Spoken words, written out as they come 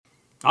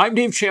I'm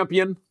Dave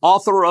Champion,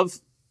 author of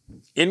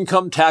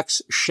Income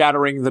Tax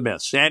Shattering the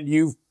Myths. And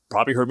you've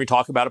probably heard me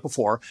talk about it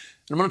before.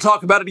 And I'm going to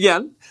talk about it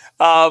again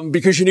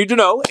because you need to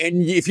know.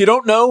 And if you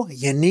don't know,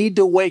 you need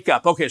to wake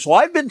up. Okay, so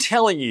I've been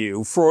telling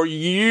you for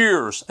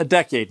years, a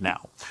decade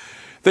now,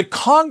 that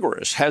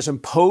Congress has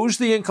imposed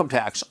the income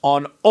tax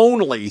on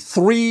only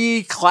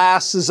three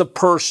classes of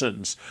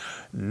persons: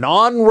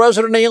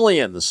 non-resident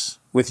aliens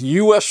with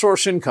U.S.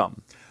 source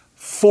income,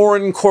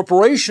 foreign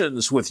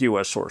corporations with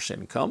U.S. source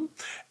income,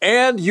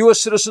 and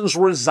U.S. citizens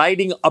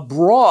residing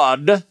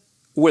abroad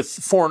with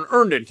foreign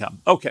earned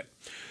income. Okay.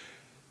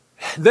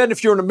 Then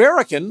if you're an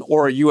American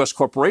or a U.S.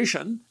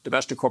 corporation,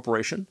 domestic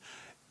corporation,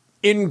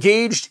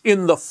 engaged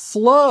in the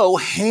flow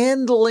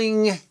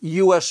handling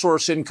U.S.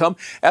 source income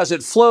as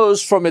it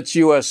flows from its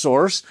U.S.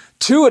 source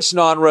to its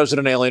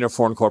non-resident alien or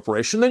foreign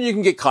corporation, then you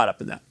can get caught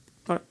up in that.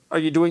 Are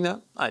you doing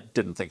that? I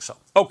didn't think so.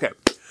 Okay.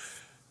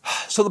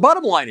 So the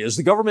bottom line is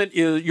the government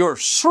is, your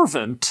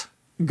servant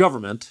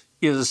government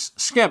is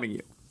scamming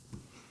you.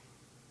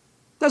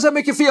 How does that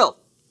make you feel?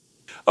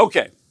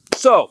 Okay.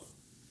 So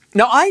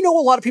now I know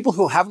a lot of people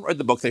who haven't read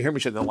the book. They hear me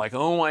say, they're like,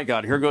 oh my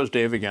God, here goes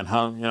Dave again.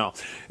 Huh? You know,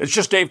 it's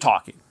just Dave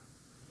talking.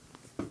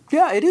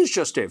 Yeah, it is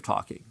just Dave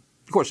talking.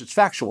 Of course, it's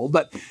factual,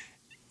 but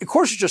of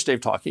course it's just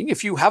Dave talking.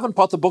 If you haven't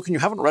bought the book and you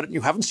haven't read it and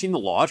you haven't seen the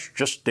law, it's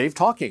just Dave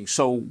talking.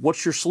 So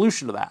what's your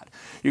solution to that?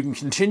 You can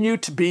continue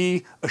to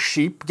be a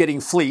sheep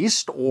getting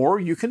fleeced, or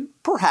you can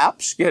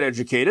perhaps get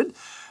educated.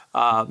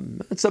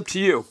 It's up to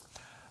you.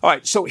 All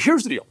right, so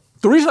here's the deal.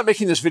 The reason I'm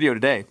making this video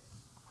today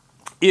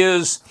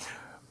is,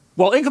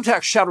 while Income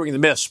Tax Shattering the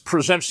Myths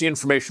presents the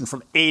information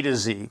from A to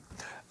Z,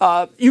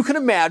 you can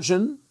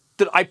imagine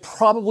that I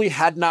probably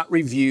had not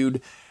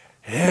reviewed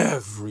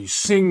every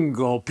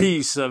single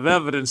piece of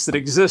evidence that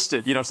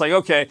existed. You know, it's like,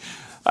 okay,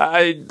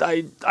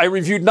 I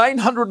reviewed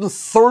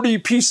 930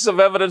 pieces of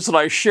evidence and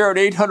I shared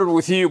 800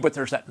 with you, but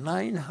there's that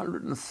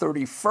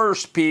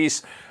 931st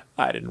piece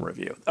I didn't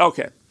review.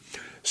 Okay,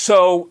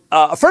 so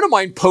a friend of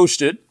mine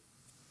posted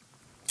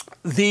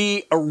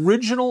the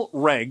original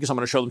regs. I'm going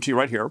to show them to you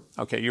right here.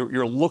 Okay,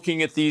 you're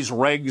looking at these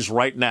regs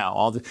right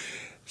now.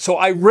 So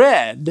I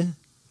read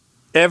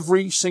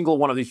every single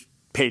one of these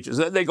pages.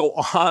 They go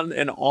on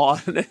and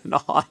on and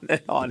on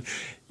and on.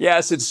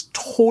 Yes, it's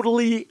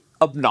totally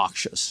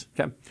obnoxious.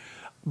 Okay,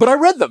 but I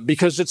read them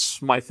because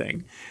it's my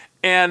thing.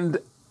 And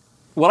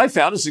what I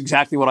found is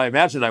exactly what I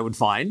imagined I would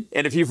find.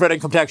 And if you've read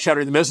Income Tax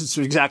Shattering the Myths, it's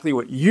exactly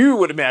what you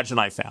would imagine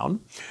I found.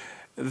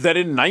 That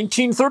in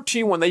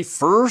 1913, when they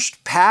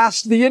first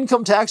passed the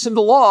income tax into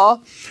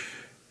law,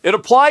 it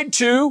applied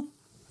to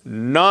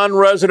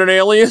non-resident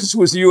aliens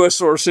with U.S.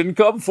 source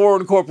income,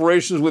 foreign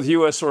corporations with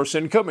U.S. source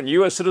income, and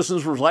U.S.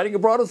 citizens residing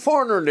abroad with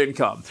foreign earned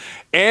income.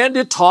 And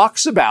it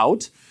talks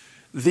about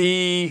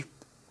they're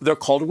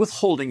called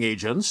withholding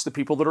agents, the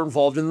people that are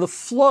involved in the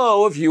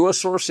flow of U.S.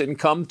 source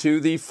income to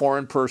the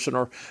foreign person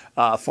or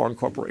foreign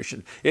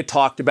corporation. It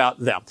talked about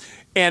them.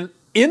 And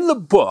in the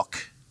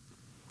book,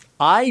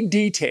 I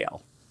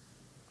detail,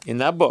 in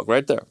that book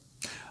right there,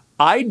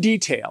 I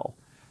detail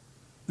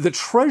the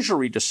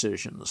Treasury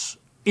decisions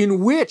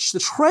in which the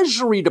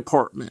Treasury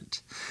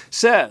Department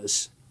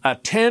says a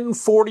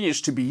 1040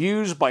 is to be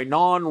used by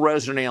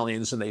non-resident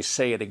aliens, and they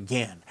say it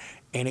again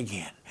and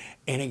again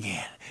and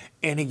again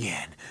and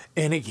again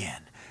and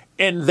again.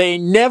 And they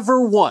never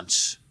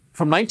once,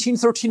 from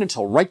 1913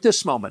 until right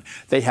this moment,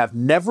 they have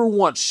never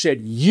once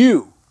said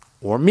you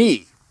or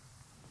me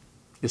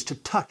is to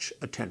touch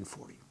a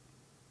 1040.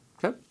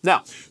 Okay?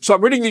 Now, so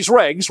I'm reading these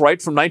regs,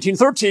 right, from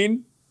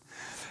 1913,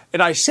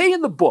 and I say in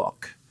the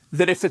book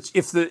that if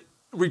the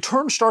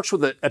return starts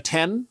with a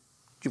 10,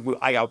 in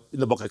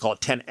the book I call it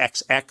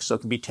 10XX, so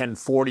it can be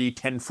 1040,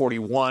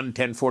 1041,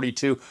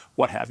 1042,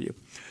 what have you.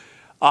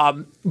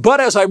 But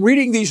as I'm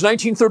reading these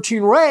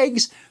 1913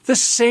 regs, the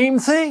same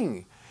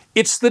thing.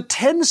 It's the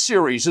 10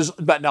 series,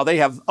 but now they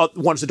have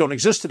ones that don't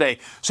exist today,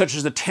 such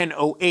as the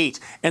 1008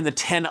 and the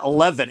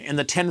 1011 and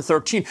the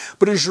 1013.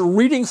 But as you're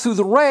reading through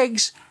the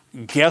regs,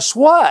 guess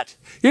what?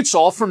 It's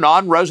all for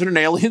non-resident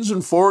aliens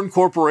and foreign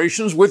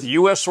corporations with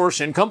U.S.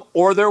 source income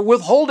or their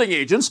withholding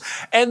agents.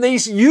 And they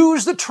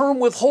use the term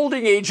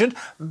withholding agent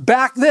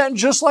back then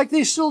just like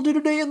they still do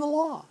today in the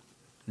law.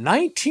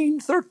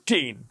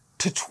 1913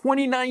 to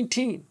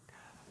 2019.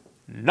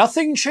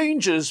 Nothing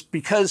changes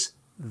because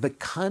the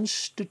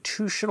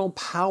constitutional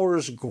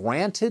powers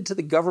granted to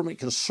the government,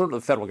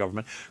 the federal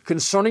government,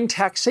 concerning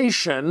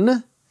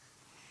taxation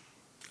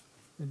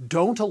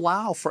don't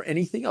allow for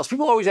anything else.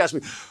 People always ask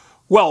me,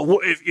 well,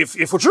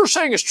 if what you're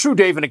saying is true,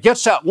 Dave, and it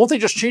gets out, won't they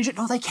just change it?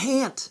 No, they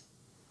can't.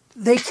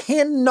 They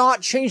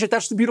cannot change it.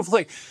 That's the beautiful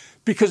thing.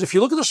 Because if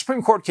you look at the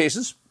Supreme Court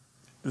cases,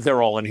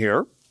 they're all in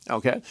here,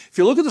 okay? If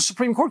you look at the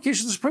Supreme Court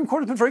cases, the Supreme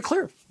Court has been very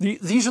clear.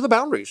 These are the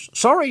boundaries.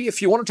 Sorry,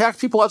 if you want to tax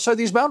people outside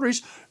these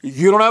boundaries,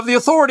 you don't have the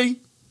authority.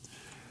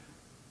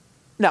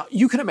 Now,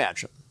 you can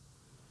imagine,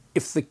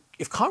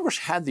 if Congress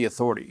had the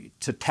authority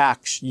to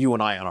tax you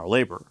and I on our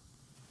labor,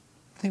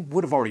 they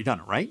would have already done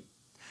it, right?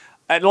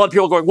 And a lot of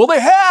people are going, well, they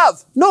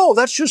have. No,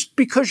 that's just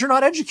because you're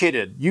not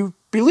educated. You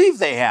believe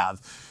they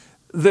have.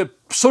 the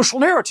social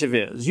narrative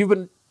is. You've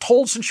been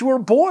told since you were a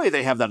boy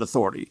they have that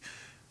authority.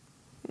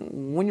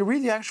 When you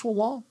read the actual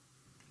law,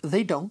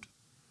 they don't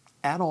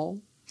at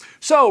all.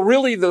 So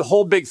really the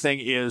whole big thing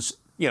is,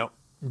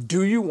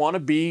 do you want to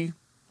be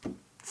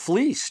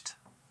fleeced?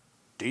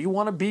 Do you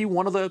want to be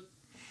one of the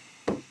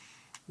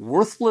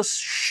worthless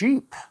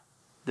sheep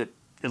that,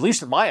 at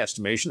least in my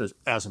estimation,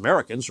 as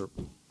Americans, are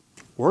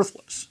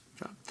worthless?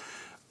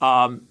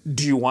 Do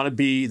you want to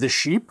be the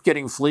sheep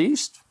getting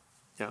fleeced?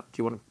 Do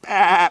you want to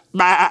bah,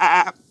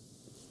 bah? Do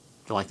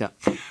you like that?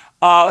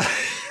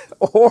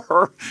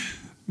 Or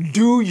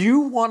do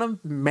you want to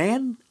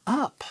man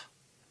up?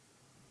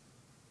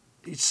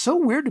 It's so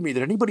weird to me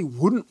that anybody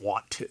wouldn't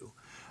want to.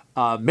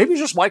 Maybe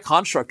it's just my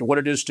construct of what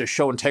it is to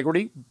show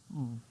integrity.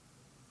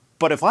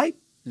 But if I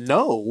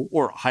know,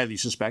 or highly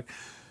suspect,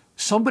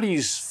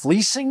 somebody's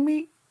fleecing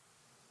me,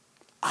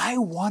 I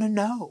want to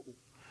know.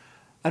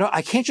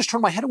 I can't just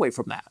turn my head away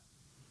from that.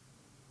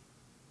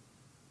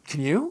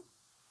 Can you?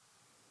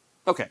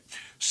 Okay,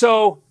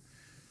 so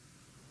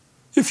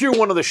if you're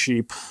one of the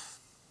sheep,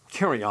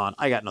 carry on.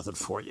 I got nothing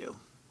for you.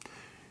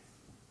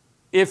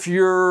 If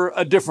you're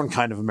a different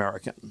kind of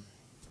American,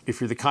 if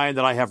you're the kind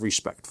that I have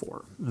respect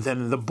for,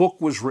 then the book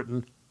was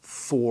written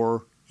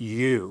for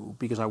you,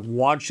 because I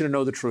want you to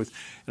know the truth.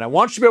 And I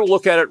want you to be able to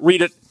look at it,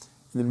 read it,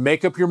 and then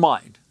make up your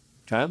mind.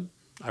 Okay?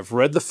 I've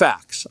read the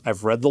facts.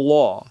 I've read the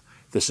law.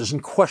 This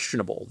isn't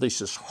questionable.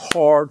 This is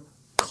hard,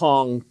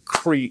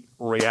 concrete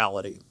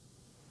reality.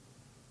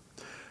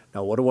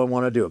 Now, what do I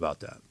want to do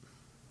about that?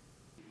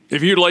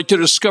 If you'd like to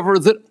discover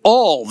that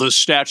all the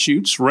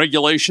statutes,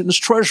 regulations,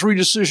 Treasury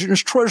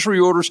decisions, Treasury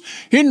orders,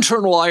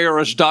 internal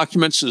IRS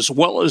documents, as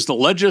well as the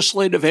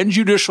legislative and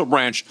judicial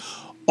branch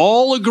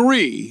all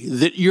agree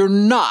that you're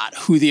not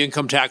who the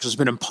income tax has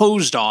been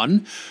imposed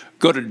on,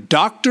 go to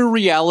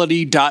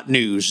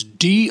drreality.news,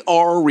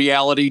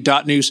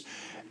 drreality.news,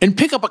 and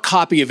pick up a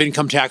copy of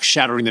Income Tax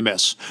Shattering the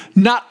Myths.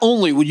 Not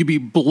only will you be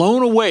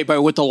blown away by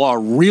what the law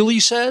really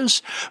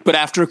says, but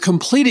after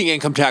completing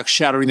Income Tax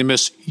Shattering the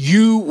Myths,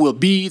 you will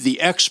be the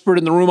expert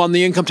in the room on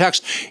the income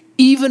tax,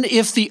 even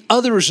if the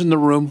others in the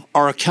room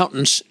are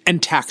accountants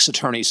and tax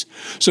attorneys.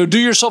 So do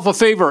yourself a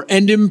favor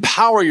and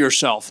empower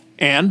yourself.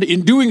 And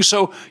in doing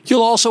so,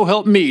 you'll also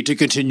help me to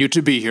continue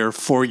to be here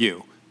for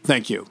you.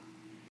 Thank you.